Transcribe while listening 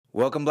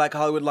Welcome, Black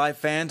Hollywood Live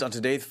fans. On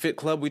today's Fit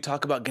Club, we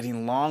talk about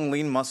getting long,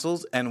 lean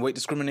muscles and weight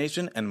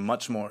discrimination and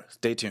much more.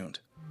 Stay tuned.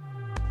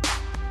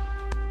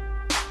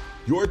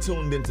 You're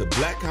tuned into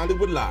Black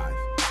Hollywood Live,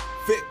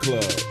 Fit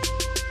Club.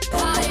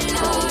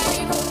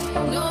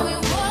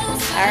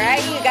 All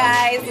right, you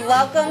guys,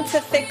 welcome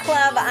to Fit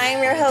Club.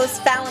 I'm your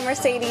host, Fallon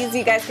Mercedes.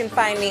 You guys can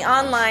find me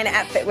online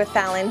at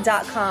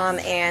fitwithfallon.com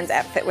and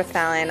at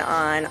fitwithfallon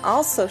on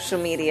all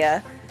social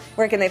media.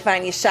 Where can they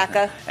find you,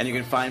 Shaka? And you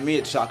can find me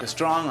at Shaka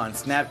Strong on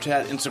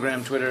Snapchat,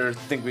 Instagram, Twitter.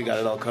 Think we got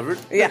it all covered.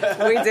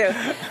 Yeah, we do.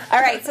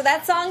 All right, so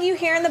that song you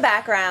hear in the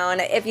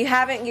background, if you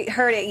haven't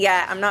heard it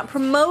yet, I'm not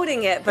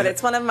promoting it, but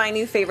it's one of my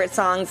new favorite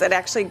songs. It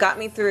actually got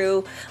me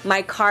through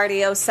my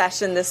cardio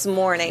session this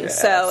morning.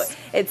 Yes. So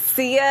it's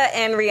Sia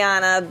and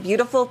Rihanna,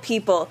 Beautiful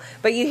People.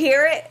 But you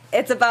hear it,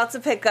 it's about to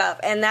pick up,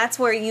 and that's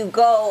where you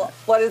go,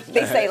 what do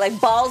they say,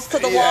 like balls to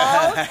the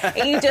wall,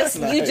 and you just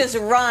you just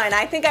run.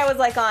 I think I was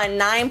like on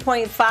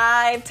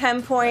 9.5,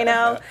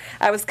 10.0.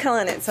 I was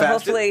killing it. So Fasted?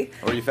 Hopefully...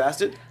 Were you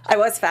fasted? I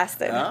was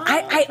fasted.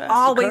 I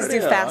always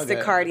do fasted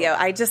okay. cardio.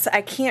 I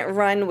can't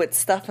run with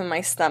stuff in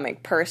my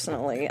stomach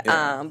personally.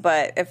 Yeah.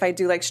 But if I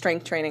do like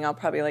strength training, I'll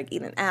probably like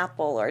eat an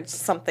apple or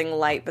just something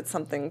light, but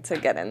something to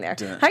get in there.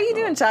 How you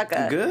doing,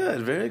 Chaka?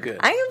 Good, very good.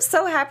 I am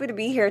so happy to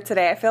be here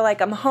today. I feel like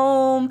I'm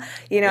home.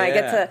 I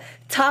get to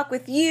talk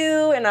with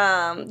you and,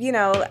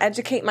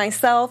 educate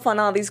myself on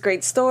all these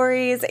great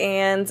stories.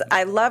 And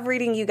I love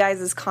reading you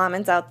guys'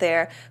 comments out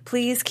there.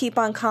 Please keep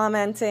on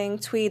commenting,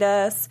 tweet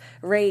us,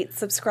 rate,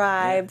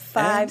 subscribe,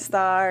 5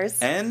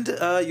 stars. And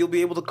you'll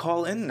be able to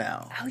call in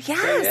now. Oh, yes.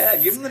 So, yeah,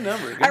 give them the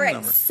number. All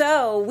right,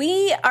 so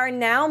we are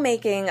now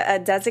making a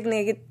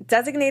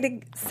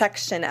designated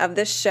section of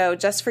this show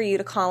just for you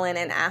to call in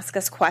and ask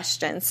us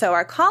questions. So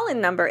our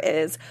call-in number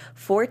is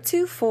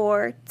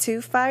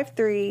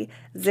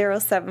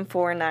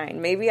 424-253-0749.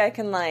 Maybe I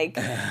can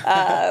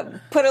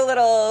put a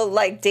little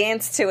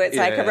dance to it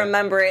so I can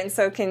remember it, and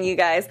so can you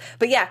guys.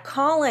 But yeah,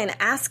 call in,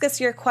 ask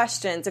us your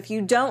questions. If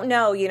you don't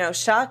know,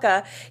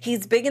 Shaka,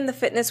 he's big in the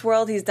fitness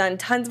world. He's done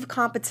tons of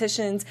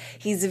competitions.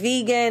 He's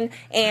vegan,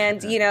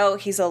 and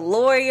he's a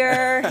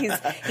lawyer. He's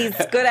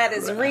good at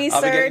his research.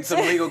 I'll be getting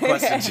some legal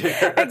questions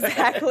here.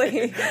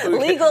 Exactly.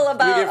 Legal we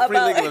get free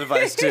legal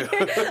advice too.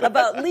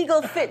 About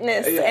legal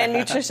fitness and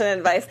nutrition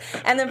advice.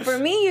 And then for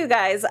me, you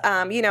guys,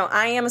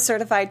 I am a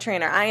certified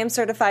trainer. I am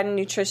certified in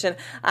nutrition.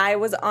 I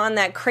was on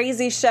that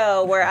crazy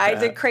show where I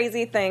did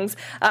crazy things.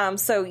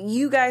 So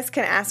you guys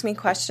can ask me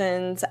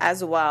questions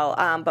as well.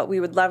 But we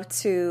would love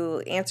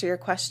to answer your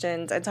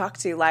questions and talk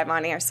to you live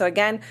on air. So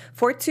again,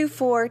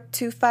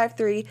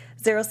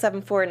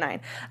 424-253-0749.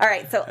 All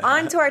right, so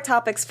on to our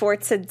topics for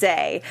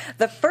today.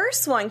 The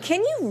first one,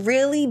 can you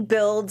really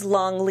build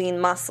long, lean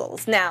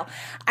muscles? Now,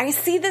 I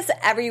see this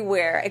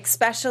everywhere,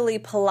 especially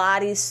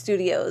Pilates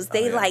studios.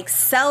 They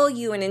sell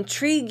you and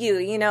intrigue you,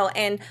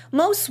 and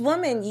most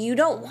women, you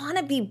don't want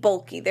to be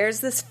bulky.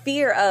 There's this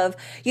fear of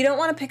you don't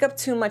want to pick up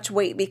too much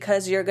weight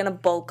because you're going to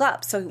bulk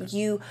up. So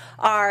you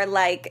are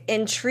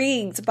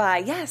intrigued by,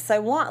 yes, I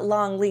want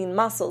long, lean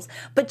muscles.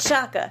 But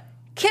Chaka,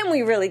 can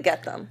we really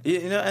get them?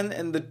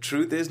 And the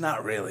truth is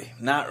not really.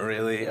 Not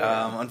really.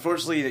 Yeah.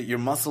 Unfortunately, your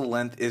muscle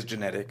length is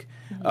genetic.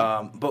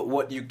 Mm-hmm. But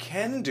what you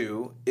can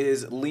do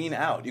is lean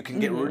out. You can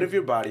get rid of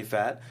your body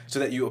fat so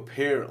that you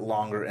appear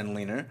longer and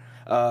leaner.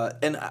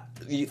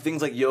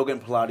 Things like yoga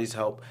and Pilates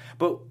help.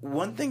 But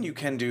one thing you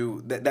can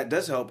do that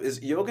does help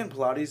is yoga and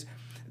Pilates,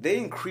 they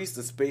increase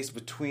the space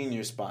between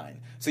your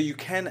spine. So you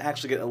can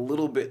actually get a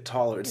little bit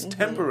taller. It's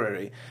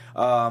temporary.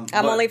 I'm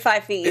only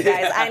 5 feet, you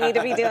guys. I need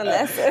to be doing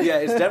this. Yeah,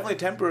 it's definitely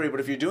temporary, but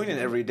if you're doing it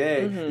every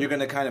day, you're going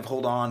to kind of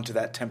hold on to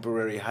that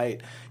temporary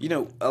height.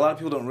 A lot of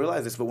people don't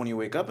realize this, but when you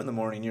wake up in the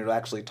morning, you're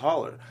actually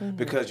taller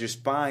because your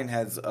spine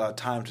has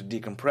time to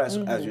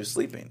decompress as you're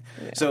sleeping.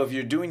 Yeah. So if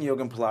you're doing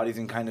yoga and Pilates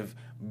and kind of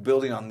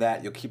building on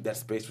that, you'll keep that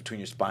space between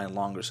your spine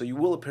longer. So you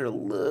will appear a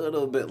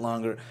little bit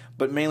longer,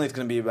 but mainly it's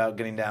going to be about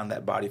getting down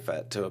that body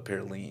fat to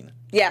appear lean.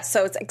 Yeah,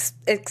 so it's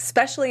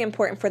especially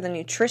important for the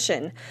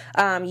nutrition.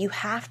 You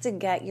have to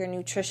get your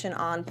nutrition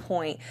on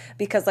point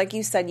because, like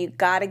you said, you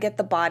got to get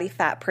the body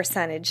fat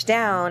percentage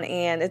down,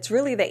 and it's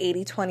really the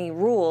 80-20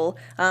 rule.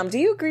 Do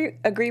you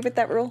agree with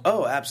that rule?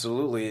 Oh,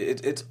 absolutely.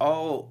 It's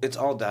all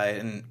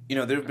diet, and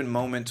there have been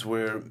moments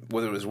where,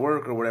 whether it was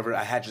work or whatever,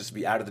 I had to just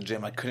be out of the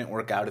gym. I couldn't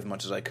work out as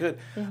much as I could,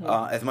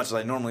 as much as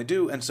I normally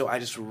do, and so I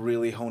just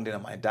really honed in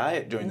on my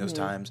diet during those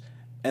times.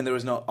 And there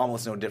was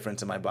almost no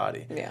difference in my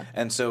body. Yeah.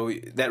 And so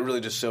that really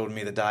just showed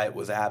me the diet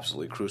was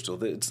absolutely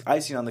crucial. It's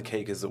icing on the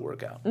cake is the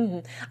workout.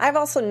 I've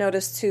also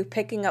noticed, too,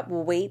 picking up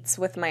weights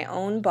with my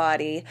own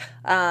body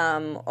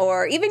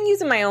or even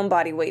using my own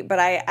body weight, but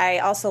I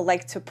also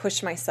like to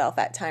push myself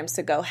at times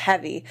to go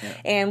heavy. Yeah.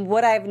 And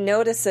what I've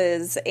noticed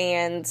is,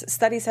 and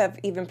studies have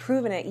even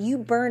proven it, you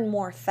burn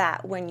more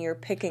fat when you're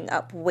picking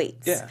up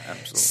weights. Yeah,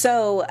 absolutely.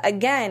 So,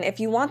 again, if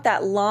you want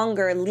that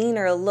longer,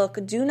 leaner look,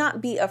 do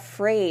not be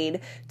afraid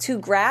to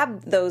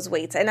grab those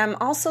weights. And I'm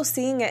also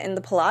seeing it in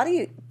the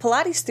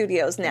Pilates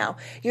studios now.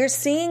 You're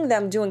seeing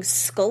them doing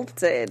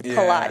sculpted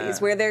Pilates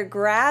where they're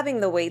grabbing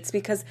the weights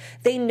because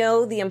they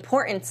know the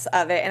importance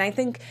of it. And I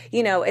think,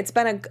 it's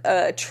been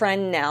a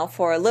trend now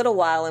for a little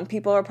while, and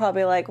people are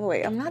probably like,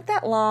 wait, I'm not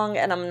that long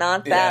and I'm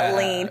not that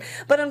lean.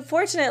 But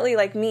unfortunately,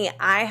 like me,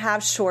 I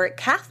have short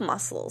calf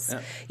muscles,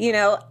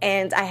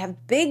 and I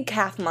have big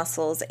calf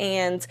muscles.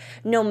 And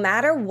no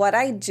matter what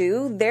I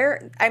do,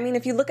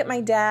 if you look at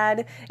my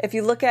dad, if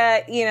you look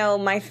at,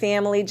 my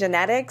family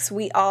genetics,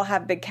 we all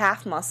have big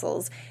calf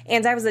muscles.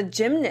 And I was a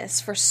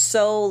gymnast for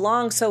so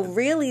long. So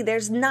really,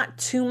 there's not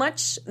too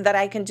much that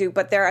I can do,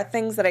 but there are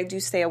things that I do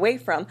stay away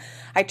from.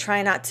 I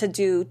try not to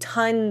do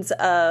tons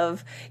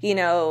of,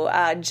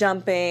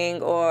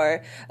 jumping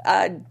or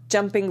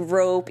jumping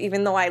rope,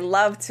 even though I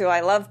love to.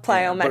 I love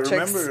plyometrics. But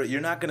remember,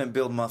 you're not going to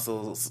build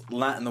muscles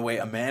not in the way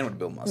a man would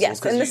build muscles.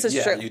 Yes, and this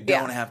is true. You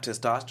don't have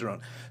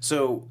testosterone.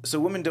 So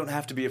women don't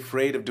have to be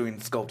afraid of doing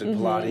sculpted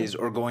Pilates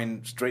or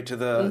going straight to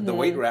the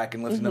weight rack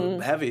and lifting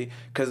them heavy,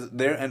 because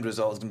their end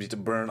result is going to be to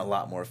burn a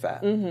lot more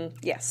fat.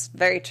 Yes,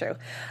 very true.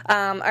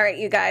 All right,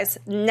 you guys,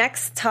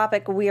 next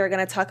topic we are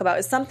going to talk about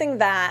is something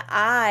that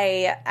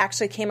I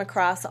actually came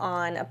across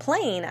on a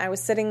plane. I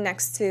was sitting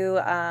next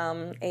to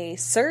a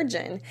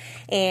surgeon,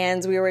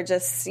 and we were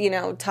just,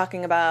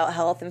 talking about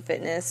health and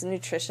fitness and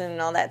nutrition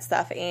and all that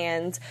stuff.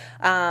 And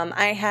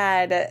I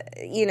had,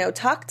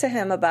 talked to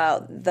him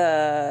about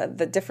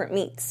the different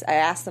meats. I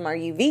asked him, are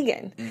you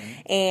vegan?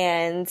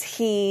 And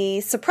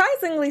he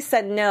surprisingly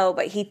said no,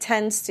 but he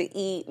tends to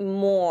eat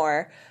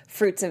more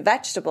fruits and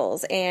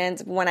vegetables. And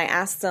when I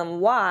asked him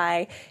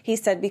why, he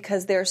said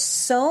because there's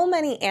so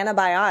many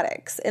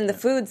antibiotics in the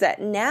foods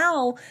that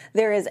now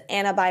there is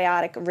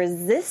antibiotic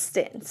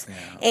resistance.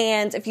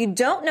 And if you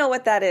don't know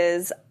what that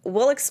is,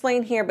 we'll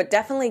explain here, but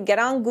definitely get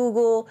on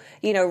Google,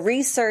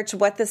 research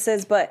what this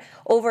is. But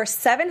over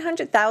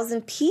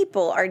 700,000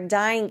 people are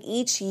dying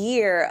each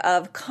year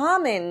of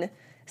common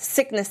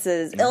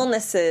sicknesses,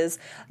 illnesses,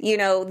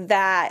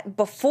 that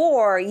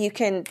before you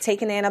can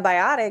take an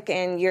antibiotic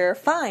and you're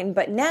fine,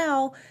 but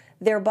now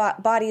their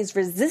body is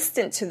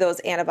resistant to those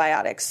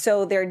antibiotics.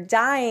 So they're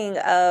dying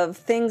of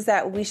things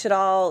that we should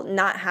all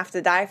not have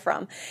to die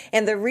from.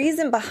 And the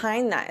reason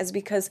behind that is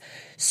because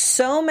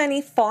so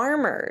many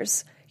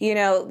farmers,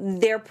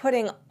 they're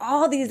putting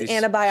all these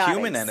antibiotics.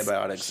 Human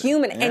antibiotics.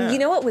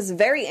 And what was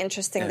very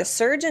interesting? The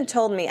surgeon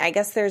told me, I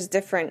guess there's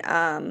different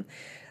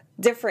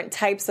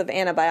types of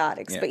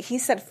antibiotics, but he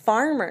said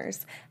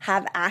farmers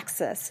have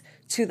access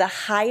to the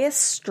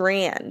highest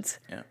strand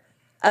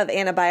of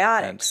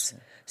antibiotics.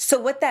 So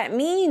what that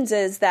means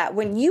is that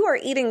when you are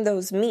eating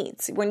those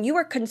meats, when you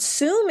are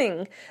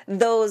consuming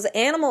those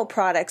animal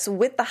products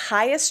with the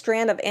highest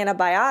strand of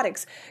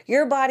antibiotics,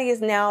 your body is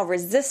now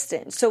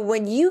resistant. So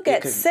when you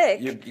get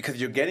sick... Because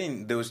you're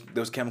getting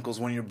those chemicals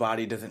when your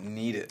body doesn't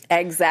need it.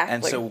 Exactly.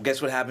 And so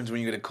guess what happens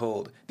when you get a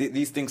cold?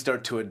 These things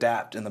start to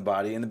adapt in the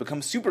body and they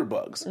become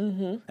superbugs.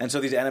 And so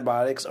these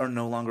antibiotics are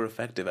no longer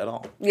effective at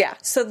all. Yeah.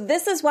 So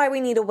this is why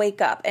we need to wake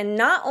up. And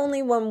not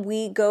only when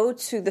we go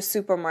to the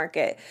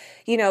supermarket,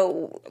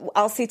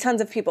 I'll see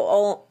tons of people,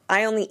 oh,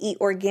 I only eat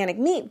organic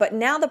meat. But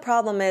now the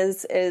problem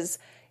is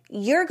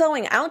you're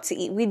going out to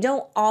eat. We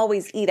don't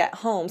always eat at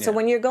home. So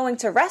when you're going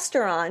to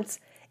restaurants,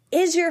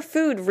 is your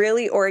food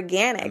really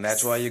organic? And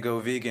that's why you go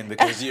vegan,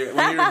 because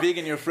when you're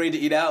vegan, you're afraid to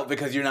eat out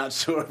because you're not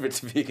sure if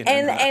it's vegan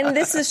or not. And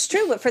this is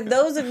true. But for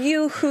those of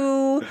you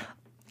who...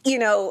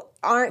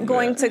 aren't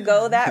going to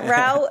go that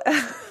route,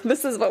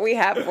 this is what we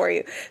have for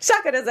you.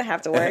 Shaka doesn't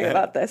have to worry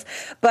about this.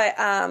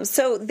 But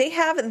so they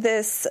have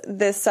this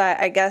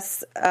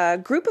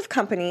group of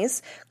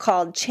companies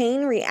called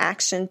Chain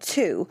Reaction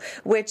 2,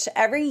 which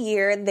every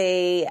year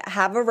they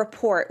have a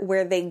report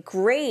where they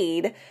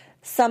grade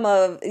some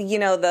of,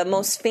 the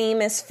most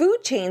famous food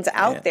chains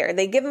out there.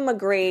 They give them a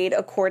grade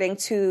according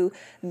to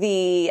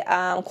the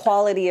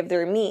quality of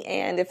their meat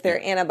and if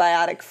they're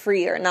antibiotic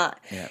free or not.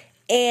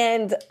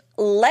 And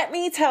let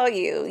me tell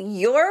you,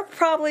 your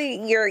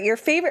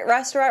favorite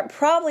restaurant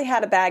probably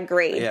had a bad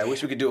grade. Yeah, I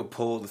wish we could do a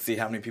poll to see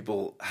how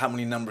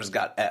many numbers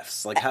got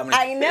Fs. Like how many?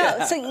 I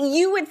know. So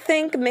you would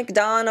think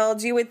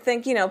McDonald's, you would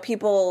think,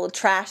 people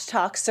trash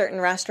talk certain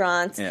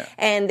restaurants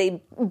and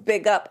they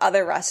big up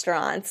other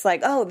restaurants.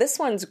 Like, oh, this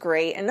one's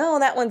great and oh,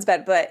 that one's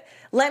bad. But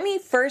let me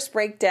first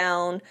break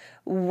down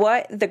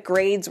what the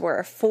grades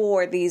were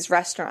for these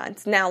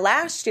restaurants. Now,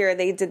 last year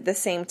they did the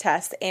same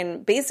test,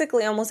 and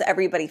basically almost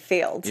everybody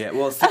failed. Yeah,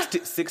 well,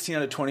 16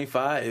 out of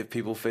 25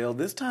 people failed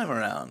this time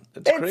around.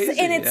 That's crazy.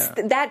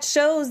 And that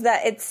shows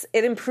that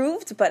it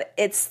improved, but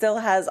it still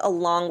has a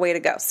long way to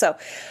go. So,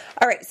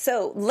 all right,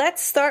 so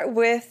let's start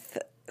with...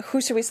 Who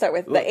should we start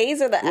with? The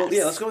A's or the F's? Well,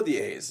 yeah, let's go with the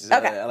A's.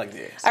 Okay. I like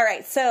the A's. All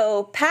right,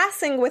 so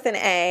passing with an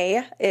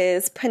A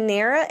is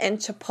Panera and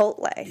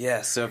Chipotle.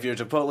 Yes, so if you're a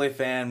Chipotle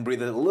fan,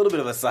 breathe a little bit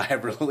of a sigh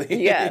of relief.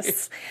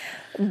 Yes.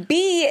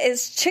 B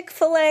is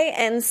Chick-fil-A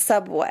and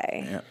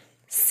Subway. Yeah.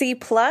 C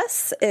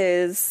plus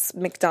is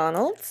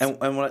McDonald's.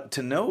 And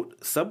to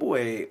note,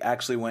 Subway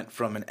actually went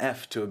from an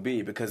F to a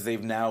B because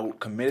they've now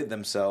committed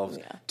themselves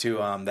to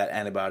that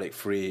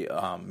antibiotic-free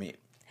meat.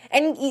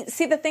 And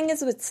see, the thing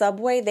is with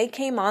Subway, they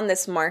came on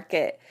this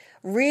market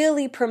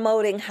really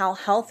promoting how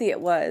healthy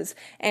it was.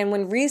 And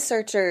when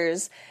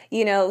researchers,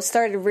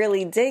 started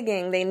really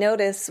digging, they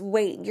noticed,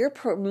 wait, you're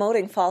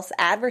promoting false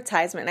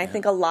advertisement. And I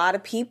think a lot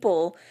of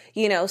people,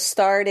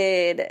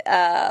 started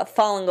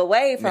falling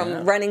away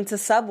from running to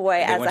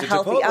Subway as a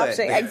healthy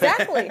option.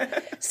 Exactly.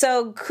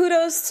 So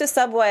kudos to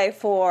Subway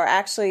for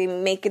actually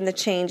making the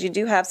change. You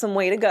do have some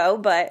way to go,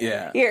 but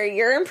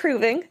you're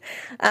improving.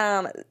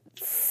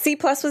 C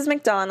plus was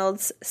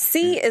McDonald's.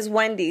 C is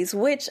Wendy's,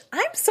 which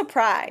I'm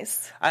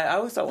surprised. I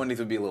always thought Wendy's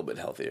would be a little bit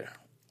healthier.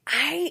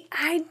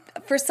 I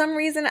for some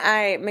reason,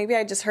 maybe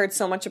I just heard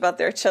so much about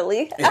their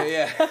chili.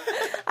 Yeah.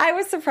 I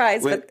was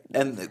surprised.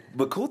 And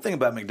the cool thing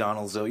about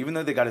McDonald's, though, even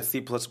though they got a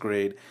C plus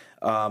grade,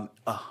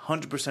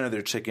 100% of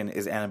their chicken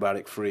is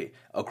antibiotic free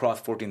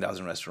across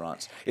 14,000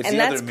 restaurants. And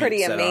that's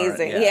pretty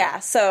amazing. Yeah,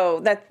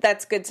 so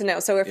that's good to know.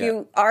 So if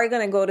you are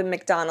going to go to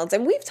McDonald's,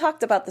 and we've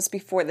talked about this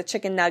before, the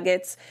chicken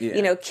nuggets,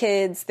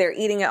 kids, they're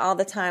eating it all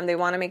the time. They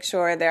want to make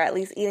sure they're at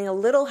least eating a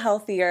little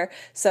healthier.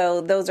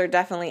 So those are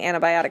definitely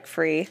antibiotic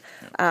free.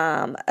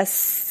 A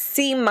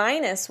C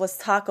minus was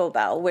Taco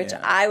Bell, which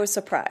I was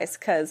surprised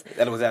because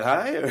was that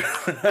high? Or?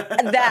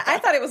 that I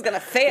thought it was going to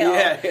fail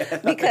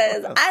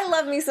because I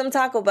love me some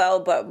Taco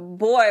Bell, but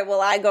boy, will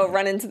I go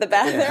run into the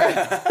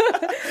bathroom.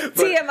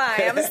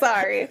 TMI, I'm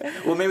sorry.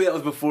 Well, maybe that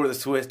was before the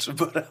switch,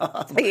 but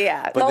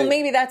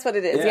maybe that's what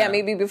it is. Yeah,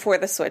 maybe before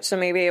the switch, so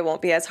maybe it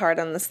won't be as hard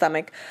on the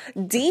stomach.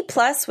 D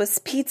plus was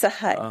Pizza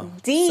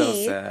Hut.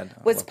 D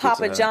was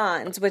Papa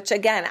John's, which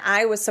again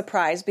I was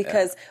surprised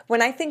because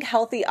when I think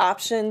healthy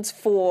options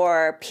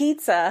for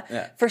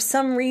pizza, for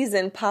some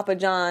reason Papa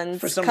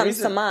John's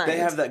comes to mind. They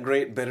have that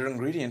great better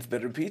ingredients,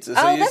 better pizza.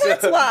 So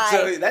that's why.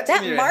 So that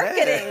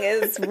marketing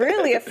is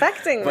really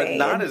affecting me. But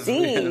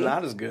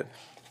not as good.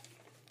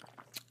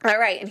 All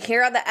right, and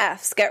here are the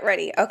Fs. Get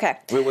ready. Okay.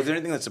 Wait, was there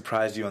anything that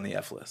surprised you on the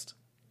F list?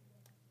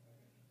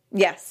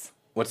 Yes.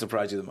 What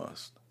surprised you the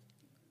most?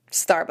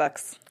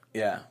 Starbucks.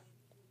 Yeah.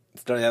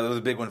 That was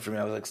a big one for me.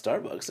 I was like,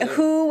 Starbucks.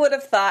 Who would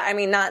have thought? I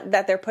mean, not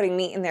that they're putting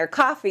meat in their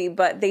coffee,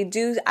 but they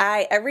do.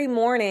 Every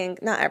morning,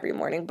 not every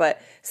morning, but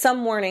some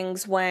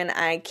mornings when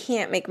I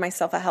can't make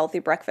myself a healthy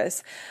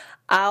breakfast,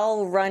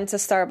 I'll run to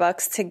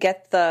Starbucks to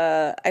get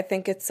I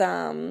think it's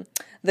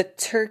the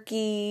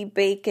turkey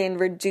bacon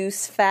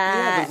reduced fat.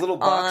 Yeah, those little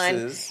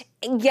boxes.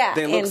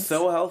 They look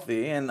so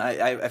healthy, and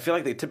I feel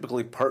like they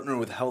typically partner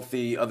with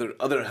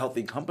other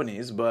healthy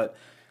companies, but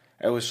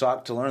I was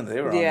shocked to learn they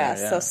were on there. Yeah,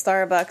 so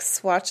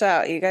Starbucks, watch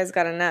out. You guys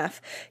got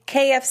enough.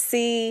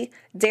 KFC,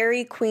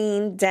 Dairy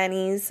Queen,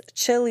 Denny's,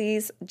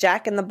 Chili's,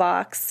 Jack in the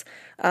Box,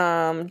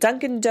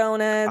 Dunkin'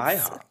 Donuts.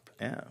 IHOP,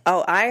 yeah.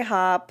 Oh,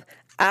 IHOP,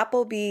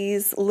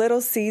 Applebee's,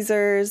 Little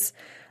Caesars,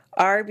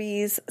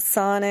 Arby's,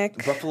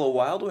 Sonic. Buffalo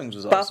Wild Wings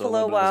was also a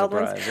little bit of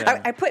a surprise.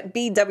 Yeah. I put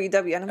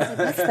BWW, and I was like,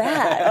 what's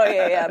that? Oh,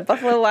 yeah.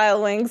 Buffalo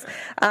Wild Wings,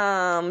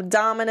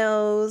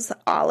 Domino's,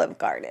 Olive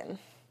Garden.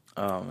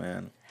 Oh,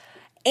 man.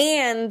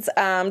 And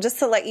just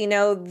to let you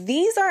know,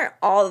 these aren't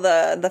all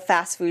the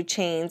fast food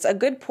chains. A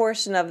good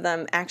portion of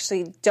them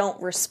actually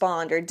don't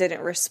respond or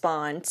didn't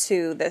respond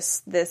to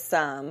this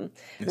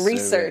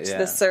research,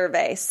 this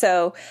survey.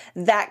 So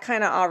that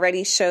kind of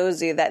already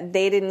shows you that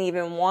they didn't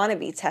even want to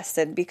be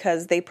tested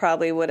because they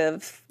probably would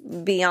have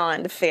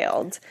beyond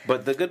failed.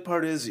 But the good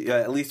part is,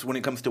 at least when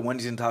it comes to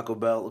Wendy's and Taco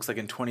Bell, it looks like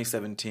in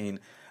 2017,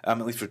 at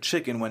least for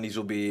chicken, Wendy's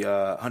will be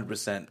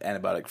 100%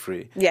 antibiotic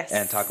free. Yes.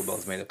 And Taco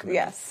Bell's made a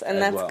commitment. Yes,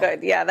 and that's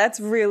good. Yeah, that's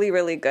really,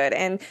 really good.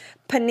 And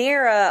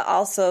Panera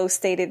also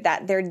stated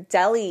that their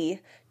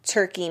deli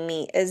turkey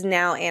meat is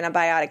now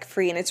antibiotic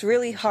free. And it's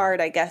really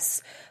hard, I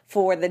guess,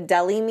 for the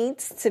deli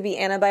meats to be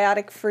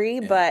antibiotic free,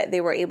 but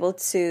they were able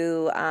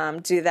to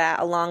do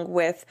that along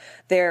with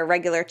their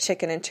regular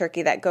chicken and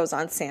turkey that goes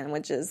on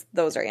sandwiches.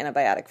 Those are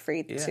antibiotic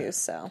free too.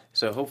 So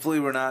hopefully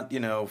we're not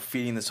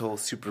feeding this whole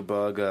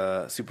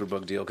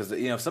superbug deal, because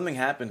if something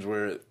happens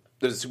where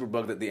there's a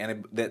superbug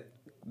that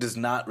does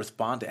not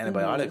respond to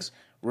antibiotics.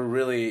 We're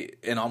really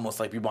in almost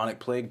like bubonic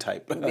plague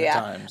type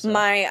time. So.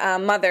 My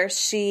mother,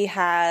 she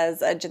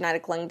has a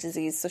genetic lung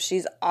disease, so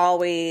she's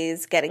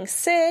always getting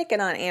sick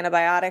and on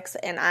antibiotics.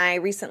 And I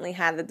recently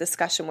had the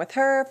discussion with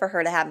her for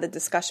her to have the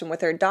discussion with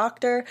her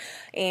doctor.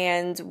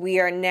 And we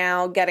are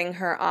now getting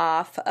her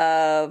off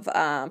of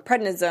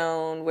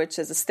prednisone, which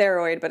is a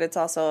steroid, but it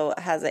also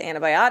has an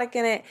antibiotic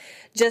in it.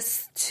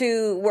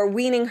 We're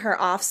weaning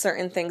her off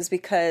certain things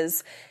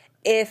because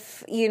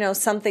if,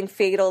 something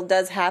fatal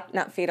does happen,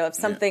 not fatal, if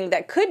something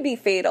that could be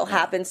fatal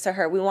happens to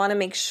her, we want to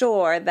make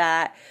sure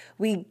that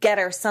we get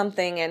her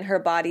something and her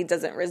body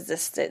doesn't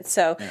resist it.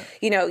 So,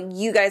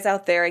 you guys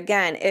out there,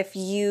 again, if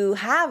you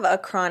have a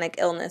chronic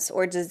illness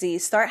or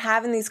disease, start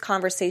having these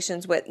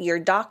conversations with your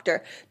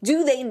doctor.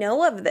 Do they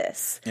know of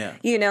this?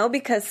 Yeah.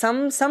 Because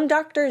some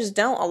doctors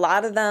don't. A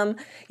lot of them,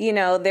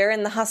 they're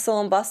in the hustle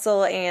and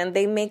bustle, and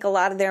they make a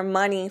lot of their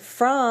money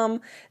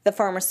from the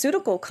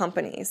pharmaceutical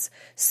companies.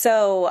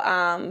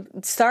 So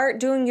start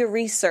doing your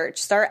research.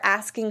 Start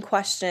asking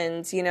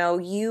questions.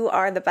 You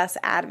are the best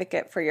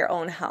advocate for your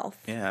own health.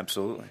 Yeah,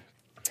 absolutely.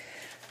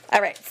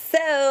 All right,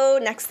 so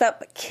next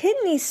up,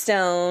 kidney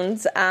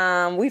stones.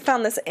 We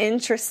found this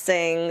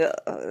interesting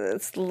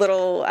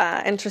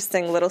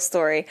little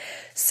story.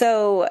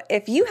 So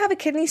if you have a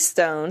kidney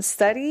stone,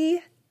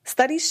 studies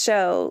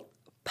show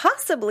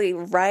possibly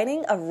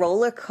riding a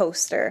roller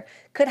coaster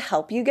could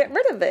help you get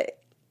rid of it.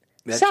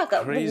 That's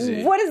Shaka,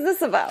 crazy. What is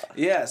this about?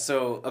 Yeah,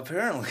 so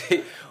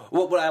apparently,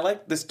 what I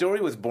like, the story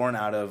was born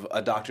out of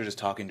a doctor just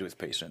talking to his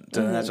patient.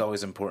 So that's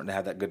always important to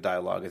have that good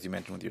dialogue, as you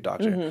mentioned, with your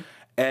doctor.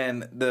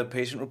 And the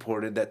patient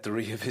reported that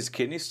 3 of his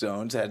kidney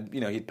stones had,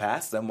 he'd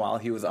passed them while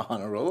he was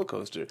on a roller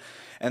coaster.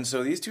 And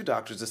so these 2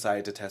 doctors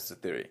decided to test the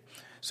theory.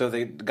 So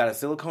they got a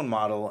silicone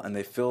model, and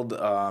they filled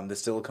the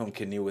silicone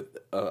kidney with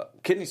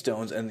kidney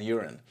stones and the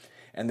urine.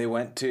 And they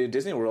went to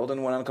Disney World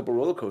and went on a couple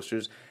roller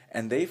coasters,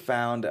 and they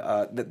found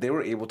that they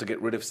were able to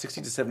get rid of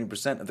 60 to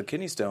 70% of the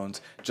kidney stones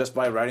just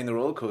by riding the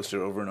roller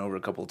coaster over and over a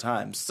couple of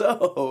times.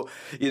 So,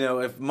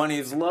 if money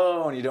is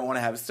low and you don't want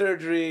to have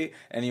surgery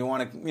and you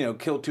want to,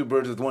 kill 2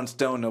 birds with 1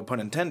 stone, no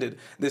pun intended,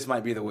 this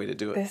might be the way to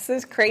do it. This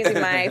is crazy.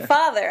 My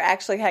father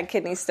actually had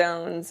kidney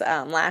stones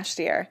last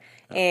year.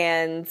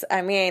 And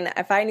I mean,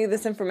 if I knew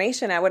this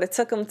information, I would have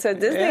took him to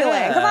Disneyland.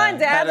 Yeah, Come on,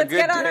 Dad, let's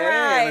get on a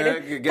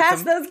ride. Get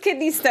Pass those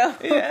kidney stones.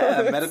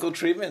 Yeah, medical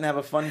treatment and have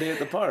a fun day at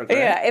the park. Right?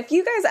 Yeah, if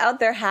you guys out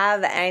there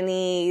have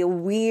any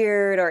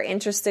weird or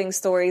interesting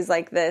stories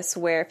like this,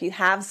 where if you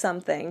have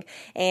something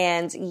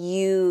and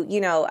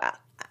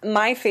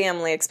my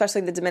family,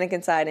 especially the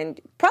Dominican side, and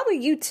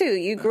probably you too,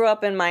 you grew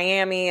up in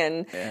Miami,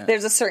 and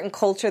there's a certain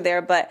culture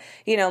there. But,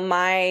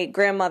 my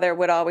grandmother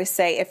would always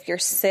say, if you're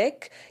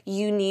sick,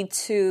 you need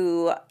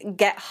to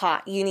get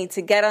hot. You need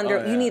to get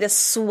under, you need to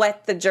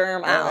sweat the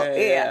germ out.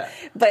 Yeah.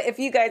 But if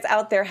you guys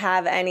out there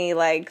have any,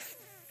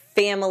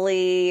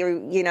 family, or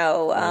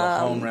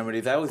home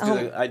remedies.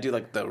 I do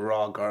like the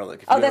raw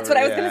garlic. That's what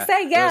I was gonna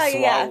say. Yeah,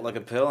 swallow it like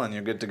a pill, and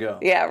you're good to go.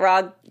 Yeah,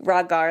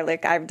 raw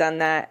garlic. I've done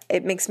that.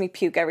 It makes me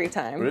puke every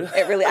time. Really?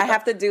 It really. I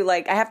have to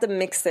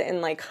mix it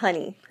in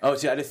honey. Oh,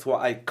 see,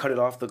 I cut it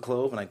off the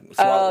clove and I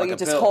swallow it like you a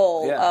just pill.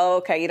 whole. Yeah. Oh,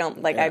 okay. You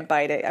don't I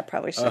bite it. I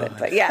probably shouldn't.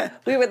 But yeah,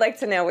 we would like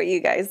to know what you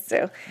guys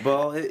do.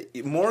 Well,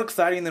 more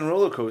exciting than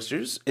roller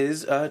coasters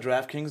is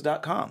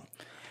DraftKings.com.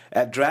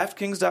 At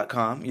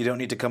DraftKings.com, you don't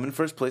need to come in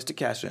first place to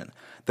cash in.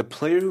 The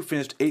player who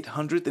finished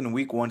 800th in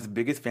Week 1's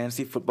biggest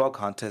fantasy football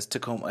contest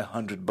took home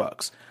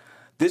 $100.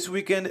 This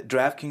weekend,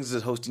 DraftKings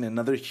is hosting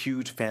another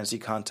huge fantasy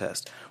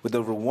contest with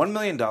over $1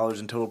 million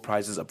in total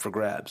prizes up for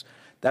grabs.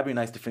 That'd be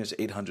nice to finish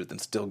 800th and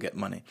still get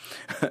money.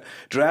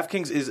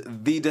 DraftKings is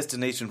the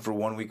destination for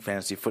one-week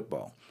fantasy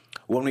football.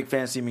 One-week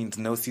fantasy means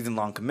no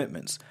season-long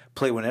commitments.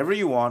 Play whenever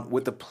you want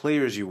with the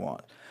players you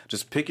want.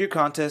 Just pick your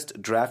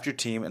contest, draft your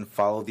team, and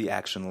follow the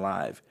action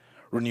live.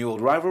 Renew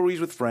old rivalries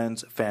with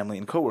friends, family,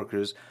 and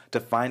coworkers to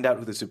find out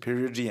who the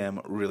superior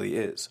GM really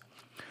is.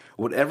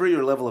 Whatever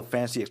your level of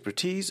fantasy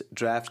expertise,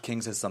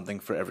 DraftKings has something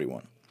for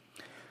everyone.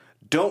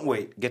 Don't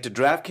wait. Get to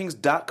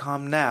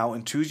DraftKings.com now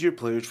and choose your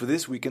players for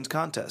this weekend's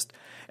contest.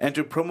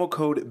 Enter promo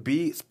code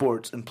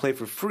BSports and play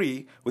for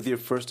free with your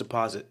first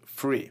deposit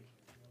free.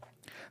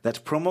 That's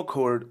promo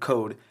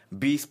code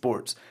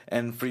BSports.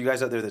 And for you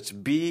guys out there, that's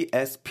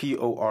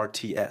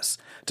BSPORTS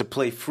to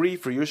play free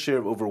for your share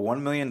of over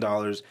 $1 million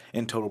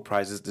in total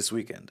prizes this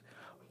weekend.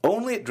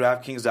 Only at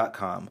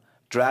DraftKings.com.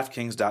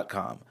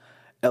 DraftKings.com.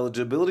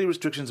 Eligibility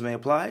restrictions may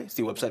apply.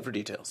 See website for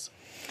details.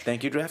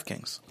 Thank you,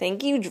 DraftKings.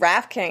 Thank you,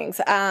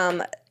 DraftKings.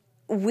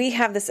 We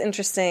have this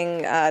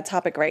interesting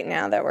topic right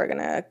now that we're going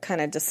to kind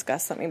of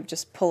discuss. Let me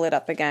just pull it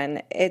up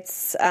again.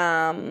 It's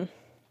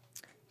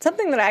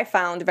something that I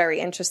found very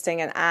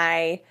interesting,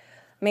 and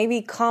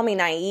maybe call me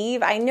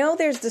naive. I know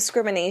there's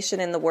discrimination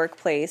in the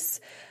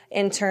workplace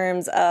in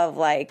terms of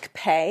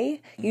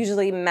pay.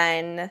 Usually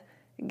men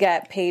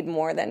get paid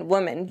more than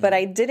women, but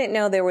I didn't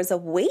know there was a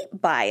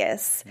weight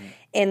bias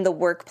in the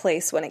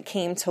workplace when it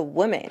came to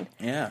women.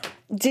 Yeah.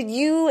 Did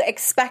you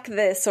expect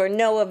this or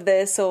know of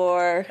this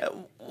or?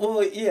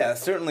 Well, yeah,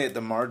 certainly at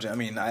the margin. I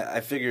mean,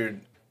 I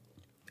figured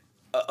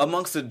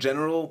amongst the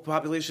general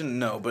population,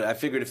 no, but I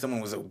figured if someone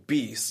was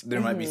obese, there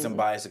might be some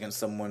bias against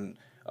someone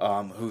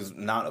who's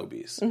not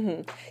obese.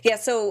 Mm-hmm. Yeah,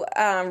 so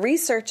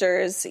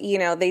researchers,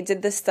 they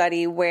did this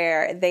study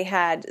where they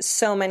had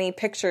so many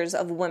pictures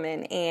of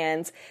women,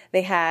 and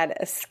they had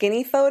a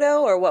skinny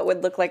photo or what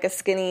would look like a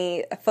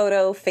skinny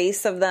photo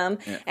face of them,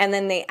 and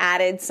then they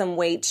added some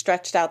weight,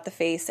 stretched out the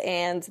face,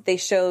 and they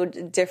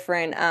showed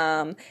different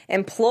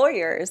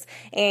employers.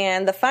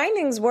 And the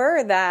findings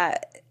were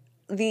that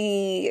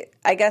the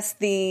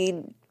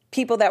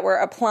people that were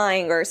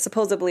applying or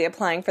supposedly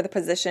applying for the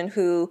position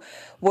who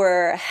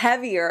were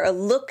heavier or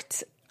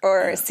looked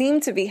or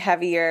seemed to be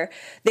heavier,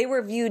 they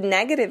were viewed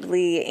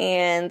negatively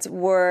and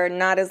were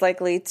not as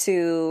likely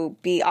to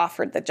be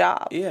offered the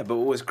job. Yeah, but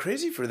what was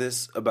crazy for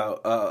this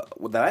about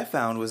that I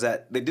found was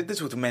that they did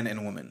this with men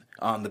and women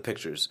on the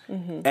pictures,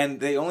 and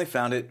they only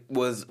found it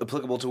was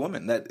applicable to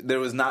women. That there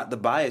was not the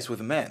bias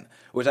with men,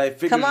 which I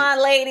figured. Come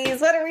on,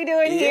 ladies, what are we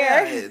doing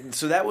here?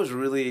 So that was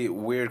really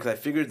weird because I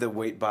figured the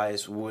weight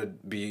bias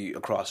would be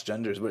across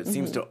genders, but it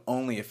seems to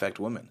only affect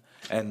women,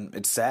 and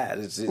it's sad.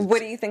 It's what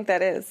do you think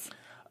that is?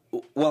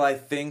 Well, I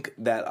think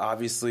that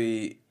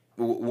obviously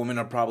women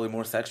are probably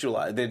more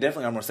sexualized. They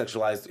definitely are more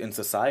sexualized in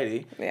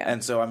society. Yeah.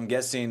 And so I'm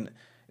guessing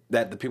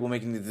that the people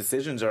making the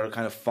decisions are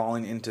kind of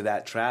falling into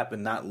that trap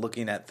and not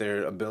looking at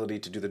their ability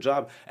to do the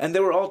job. And they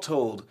were all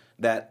told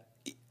that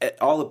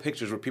all the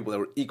pictures were people that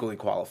were equally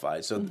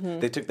qualified. So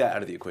they took that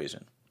out of the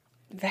equation.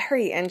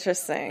 Very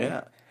interesting.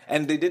 Yeah.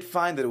 And they did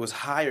find that it was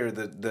higher,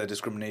 the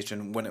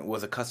discrimination, when it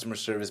was a customer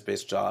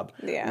service-based job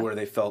where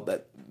they felt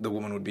that the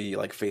woman would be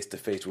like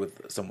face-to-face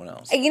with someone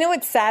else. You know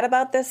what's sad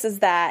about this is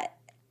that,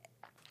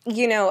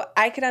 you know,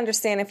 I could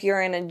understand if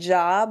you're in a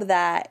job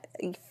that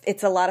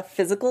it's a lot of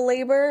physical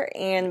labor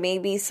and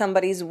maybe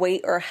somebody's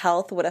weight or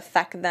health would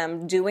affect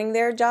them doing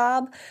their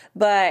job.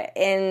 But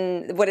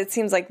in what it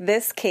seems like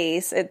this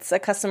case, it's a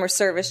customer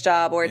service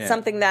job or it's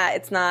something that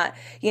it's not,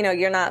 you know,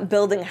 you're not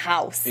building a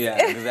house.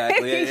 Yeah,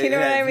 exactly. You know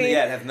what I mean?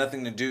 Yeah, it has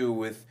nothing to do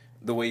with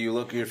the way you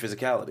look or your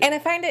physicality. And I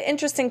find it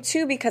interesting,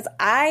 too, because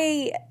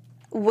I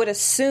would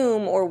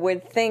assume or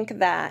would think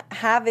that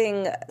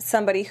having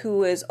somebody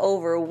who is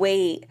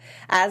overweight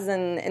as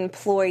an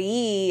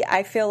employee,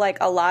 I feel like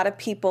a lot of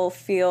people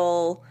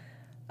feel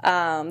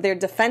their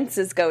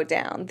defenses go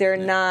down. They're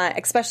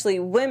not, especially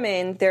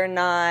women, they're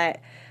not,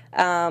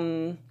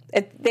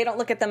 they don't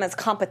look at them as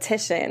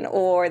competition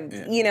or,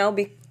 you know,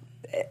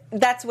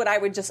 that's what I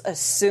would just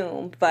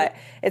assume, but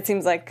it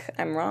seems like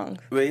I'm wrong.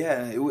 But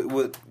yeah,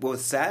 what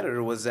was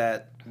sadder was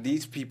that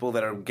these people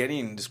that are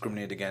getting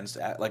discriminated against,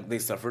 like they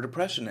suffer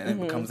depression, and it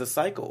becomes a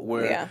cycle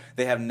where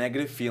they have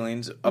negative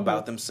feelings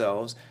about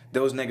themselves.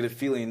 Those negative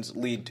feelings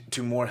lead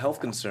to more health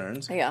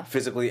concerns,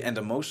 physically and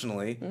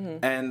emotionally,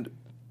 and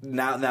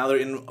now they're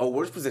in a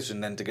worse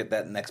position than to get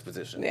that next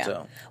position. Yeah.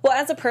 So. Well,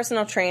 as a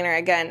personal trainer,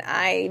 again,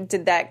 I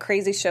did that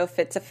crazy show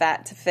Fit to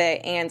Fat to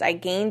Fit, and I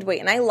gained weight,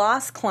 and I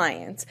lost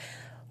clients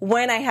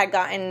when I had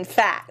gotten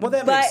fat. Well,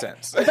 that makes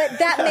sense. But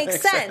that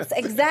makes sense,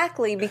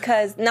 exactly,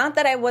 because not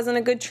that I wasn't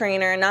a good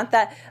trainer,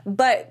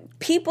 but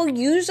people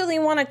usually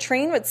want to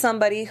train with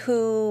somebody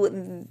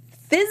who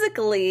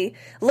physically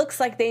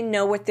looks like they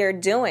know what they're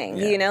doing,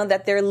 you know,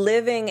 that they're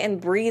living and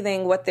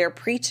breathing what they're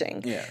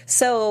preaching. Yeah.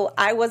 So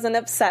I wasn't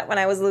upset when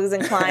I was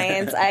losing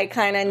clients. I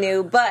kind of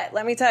knew, but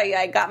let me tell you,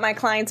 I got my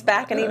clients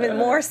back and even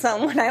more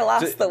so when I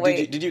lost the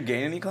weight. Did you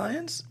gain any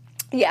clients?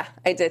 Yeah,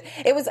 I did.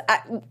 It was,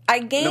 I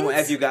gained... No,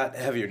 as you got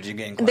heavier, did you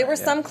gain clients? There were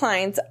some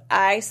clients,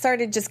 I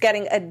started just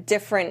getting a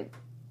different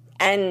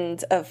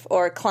end of,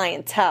 or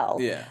clientele.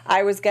 Yeah.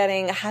 I was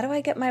getting, how do I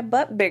get my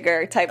butt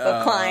bigger type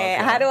of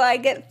client? Okay. How do I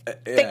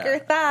get thicker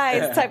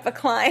thighs type of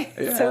client?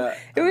 So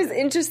it was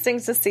interesting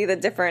to see the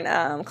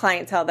different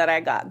clientele that I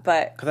got.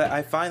 But because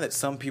I find that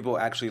some people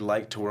actually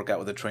like to work out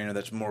with a trainer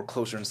that's more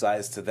closer in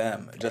size to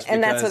them, just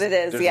and because that's what it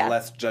is. There's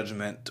less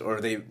judgment, or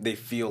they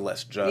feel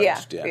less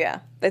judged. Yeah.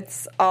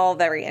 It's all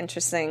very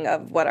interesting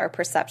of what our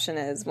perception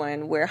is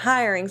when we're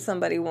hiring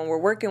somebody, when we're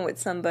working with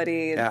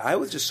somebody. Yeah, I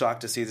was just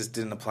shocked to see this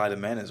didn't apply to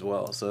men as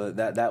well. So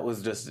that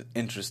was just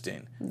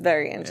interesting.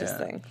 Very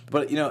interesting. Yeah.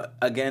 But, you know,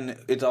 again,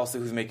 it's also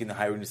who's making the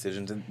hiring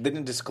decisions. And they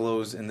didn't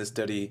disclose in this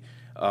study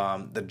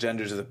the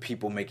genders of the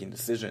people making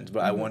decisions.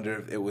 But I wonder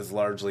if it was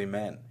largely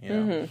men, you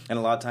know. And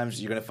a lot of times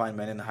you're going to find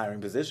men in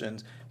hiring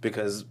positions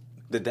because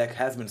the deck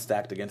has been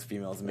stacked against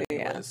females in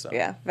many ways. So.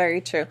 Yeah, very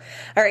true.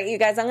 All right, you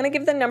guys, I'm going to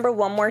give the number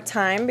one more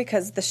time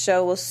because the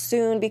show will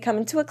soon be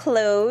coming to a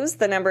close.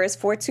 The number is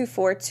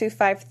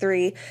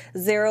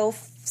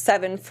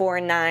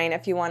 424-253-0749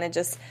 if you want to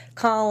just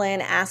call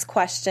in, ask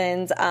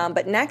questions.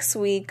 But next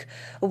week,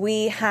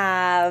 we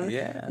have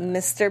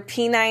Mr.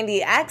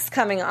 P90X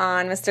coming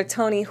on, Mr.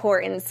 Tony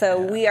Horton.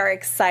 So we are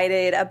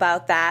excited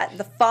about that.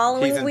 The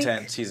following week...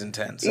 He's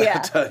intense. Yeah. I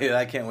tell you,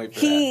 I can't wait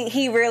for that.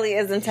 He really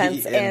is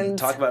intense. And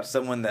talk about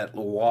someone that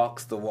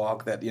walks the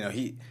walk that, you know,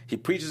 he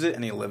preaches it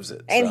and he lives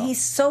it. And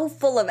he's so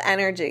full of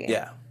energy.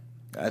 Yeah.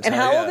 And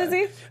how old is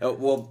he?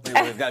 Well, he's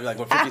got to be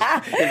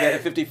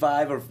like,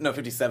 55 or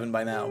 57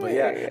 by now.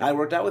 But I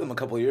worked out with him a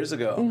couple of years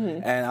ago.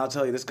 And I'll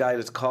tell you, this guy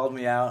just called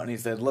me out and he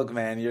said, look,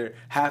 man, you're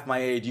half my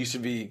age. You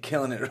should be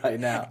killing it right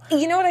now.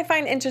 You know what I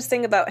find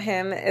interesting about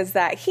him is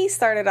that he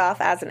started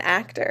off as an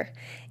actor.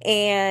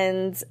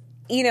 And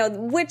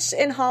which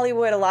in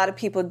Hollywood a lot of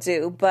people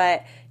do,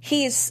 but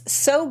he's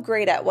so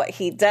great at what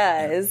he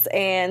does.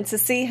 And to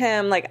see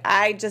him, like,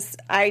 I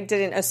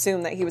didn't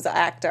assume that he was an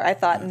actor. I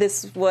thought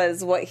this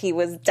was what he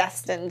was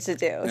destined to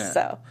do. Yeah.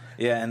 So.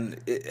 Yeah, and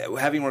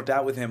having worked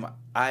out with him,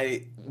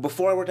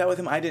 before I worked out with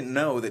him, I didn't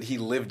know that he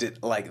lived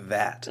it like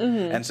that.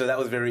 Mm-hmm. And so that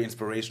was very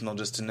inspirational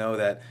just to know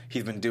that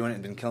he's been doing it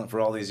and been killing it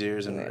for all these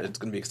years, and it's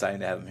going to be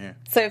exciting to have him here.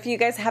 So if you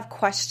guys have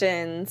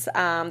questions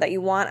that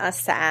you want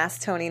us to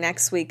ask Tony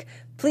next week,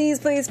 please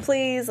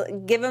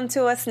give them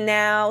to us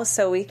now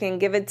so we can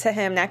give it to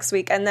him next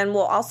week. And then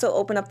we'll also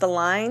open up the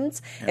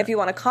lines if you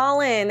want to call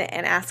in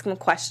and ask him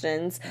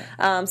questions.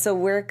 So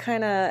we're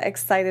kind of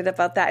excited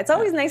about that. It's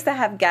always nice to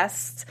have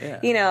guests,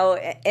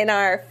 in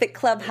our Fit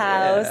Club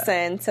house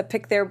and to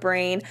pick their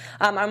brain.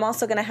 I'm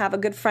also going to have a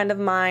good friend of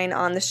mine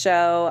on the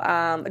show,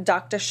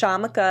 Dr.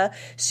 Shamika.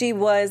 She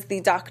was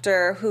the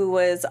doctor who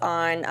was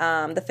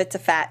on the Fit to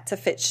Fat to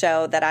Fit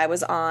show that I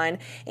was on.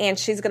 And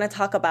she's going to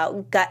talk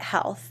about gut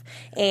health.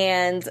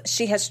 And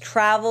she has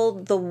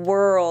traveled the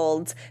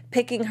world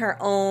picking her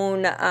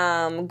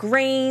own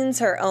grains,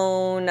 her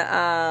own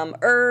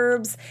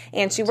herbs,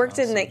 and she worked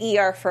in the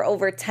ER for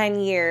over 10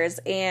 years.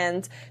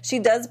 And she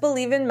does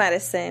believe in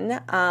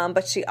medicine,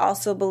 but she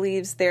also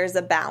believes there's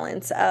a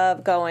balance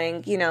of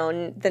going,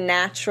 the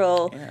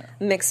natural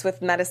mixed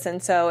with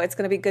medicine. So it's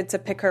going to be good to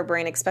pick her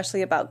brain,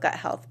 especially about gut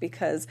health,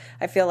 because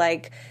I feel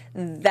like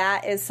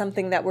that is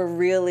something that we're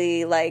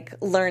really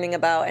learning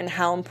about and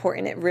how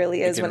important it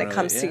really is when it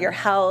comes to your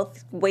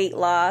health, weight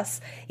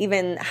loss,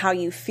 even how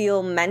you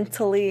feel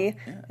mentally.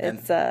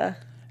 Yeah.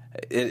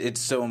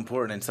 It's so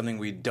important and something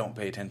we don't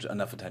pay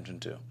enough attention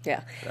to.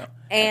 Yeah. So.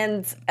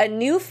 And a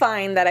new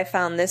find that I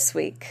found this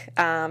week,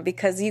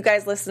 because you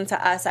guys listen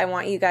to us, I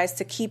want you guys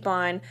to keep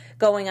on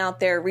going out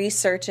there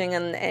researching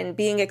and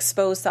being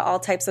exposed to all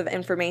types of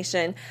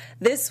information.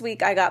 This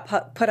week I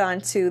got put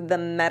onto the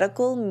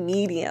medical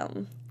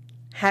medium.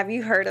 Have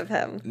you heard of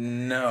him?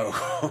 No.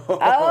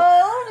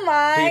 Oh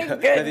my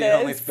goodness. Does he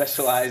only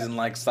specialize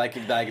in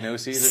psychic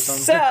diagnoses or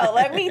something? So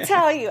let me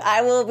tell you,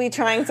 I will be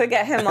trying to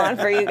get him on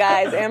for you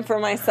guys and for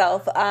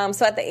myself.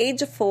 So at the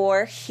age of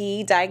 4,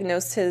 he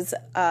diagnosed his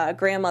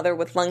grandmother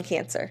with lung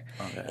cancer.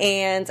 Okay.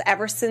 And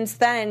ever since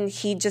then,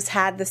 he just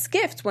had this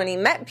gift. When he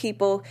met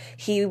people,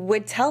 he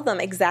would tell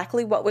them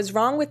exactly what was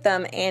wrong with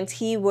them, and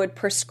he would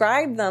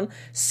prescribe them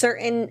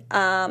certain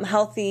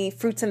healthy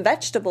fruits and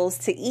vegetables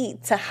to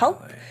eat to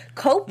help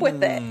cope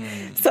with it.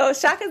 So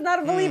Shaka's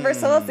not a believer,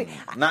 so we'll see.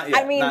 Not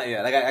yet. Not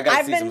yet. I got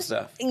to see some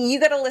stuff. You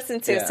got to listen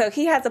to. So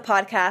he has a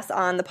podcast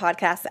on the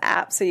podcast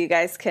app, so you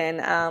guys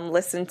can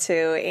listen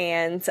to.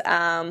 And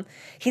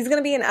he's going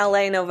to be in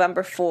LA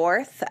November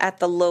 4th at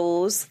the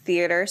Lowe's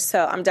Theater.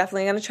 So I'm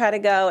definitely going to try to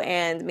go,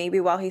 and maybe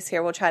while he's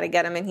here, we'll try to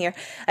get him in here.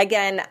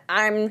 Again,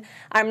 I'm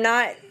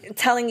not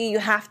telling you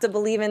have to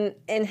believe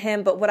in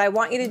him, but what I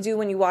want you to do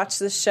when you watch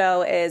the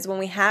show is when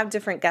we have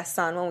different guests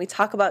on, when we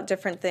talk about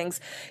different things,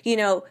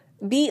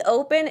 be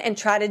open and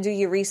try to do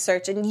your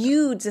research, and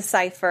you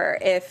decipher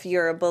if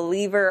you're a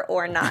believer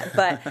or not.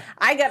 But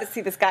I got to see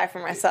this guy for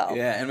myself.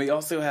 Yeah, and we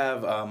also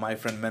have my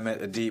friend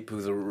Mehmet Adip,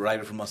 who's a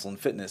writer for Muscle and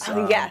Fitness.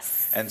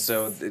 Yes. And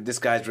so this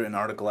guy's written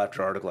article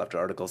after article after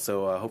article.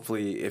 So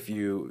hopefully if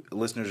you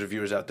listeners or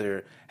viewers out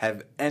there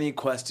have any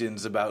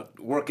questions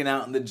about working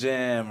out in the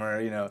gym, or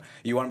you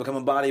want to become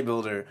a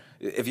bodybuilder,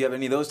 if you have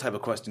any of those type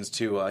of questions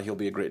too, he'll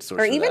be a great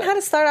source. Or for even that. How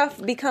to start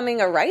off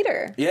becoming a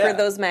writer for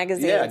those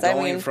magazines. Yeah,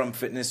 going from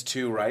fitness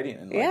to writing.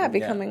 And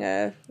becoming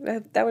that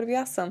would be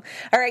awesome.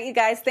 All right, you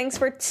guys, thanks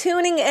for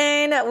tuning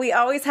in. We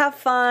always have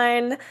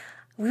fun.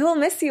 We will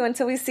miss you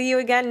until we see you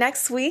again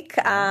next week.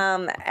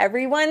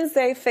 Every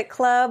Wednesday, Fit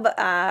Club.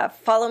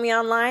 Follow me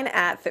online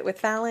at Fit with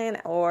Fallon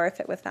or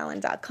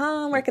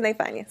fitwithfallon.com. Where can they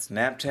find you?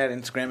 Snapchat,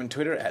 Instagram, and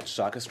Twitter at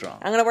Shaka Strong.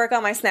 I'm going to work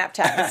on my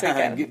Snapchat this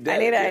weekend. I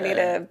need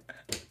to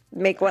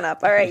make one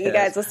up. All right, you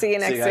guys, we'll see you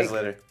next week. See you guys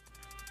later.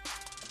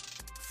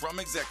 From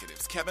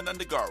executives Kevin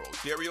Undergaro,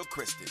 Dario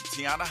Kristen,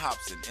 Tiana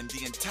Hobson, and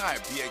the entire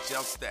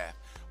BHL staff,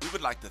 we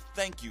would like to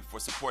thank you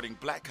for supporting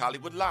Black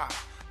Hollywood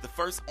Live, the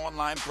first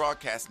online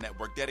broadcast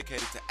network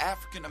dedicated to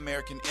African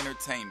American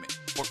entertainment.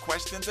 For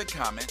questions and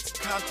comments,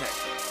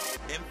 contact us.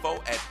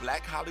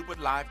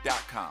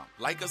 info@blackhollywoodlive.com.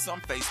 Like us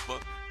on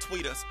Facebook,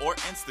 tweet us, or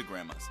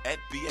Instagram us at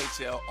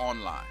BHL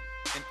Online.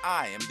 And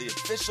I am the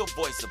official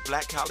voice of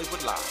Black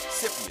Hollywood Live,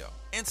 Scipio.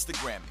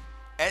 Instagram me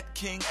at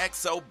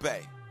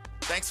KingXOBay.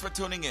 Thanks for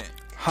tuning in.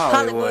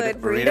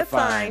 Hollywood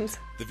Redefined.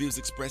 The views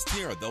expressed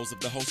here are those of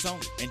the host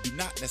only and do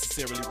not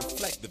necessarily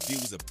reflect the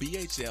views of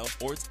BHL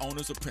or its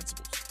owners or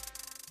principals.